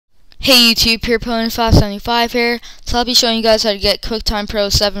Hey YouTube, Pure Opponent 575 here. So I'll be showing you guys how to get QuickTime Pro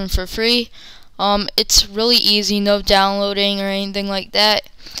 7 for free. It's really easy, no downloading or anything like that.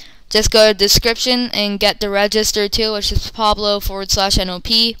 Just go to the description and get the register too, which is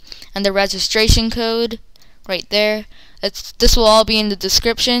Pablo/NOP, and the registration code right there. This will all be in the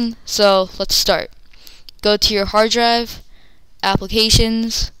description. So let's start. Go to your hard drive,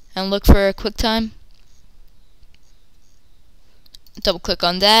 applications, and look for QuickTime. Double click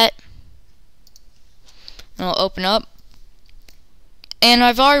on that. And it'll open up, and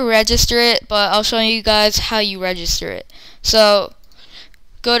I've already registered it, but I'll show you guys how you register it. So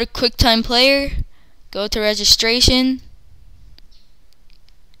go to QuickTime Player, go to registration,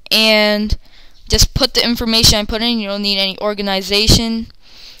 and just put the information I put in. You don't need any organization.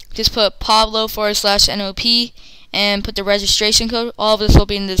 Just put Pablo/NOP and put the registration code. All of this will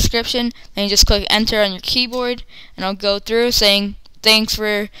be in the description. Then you just click enter on your keyboard, and I'll go through saying thanks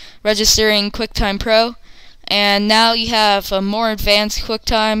for registering QuickTime Pro. And now you have a more advanced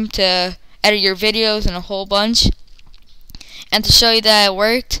QuickTime to edit your videos and a whole bunch. And to show you that it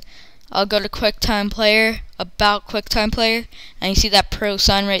worked, I'll go to QuickTime Player, about QuickTime Player, and you see that Pro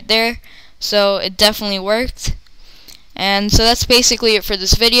sign right there. So it definitely worked. And so that's basically it for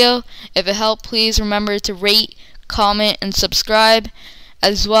this video. If it helped, please remember to rate, comment, and subscribe,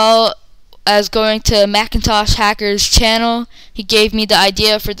 as well as going to Macintosh Hacker's channel. He gave me the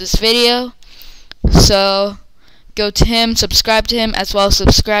idea for this video. So go to him, subscribe to him, as well as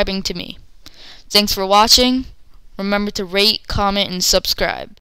subscribing to me. Thanks for watching. Remember to rate, comment, and subscribe.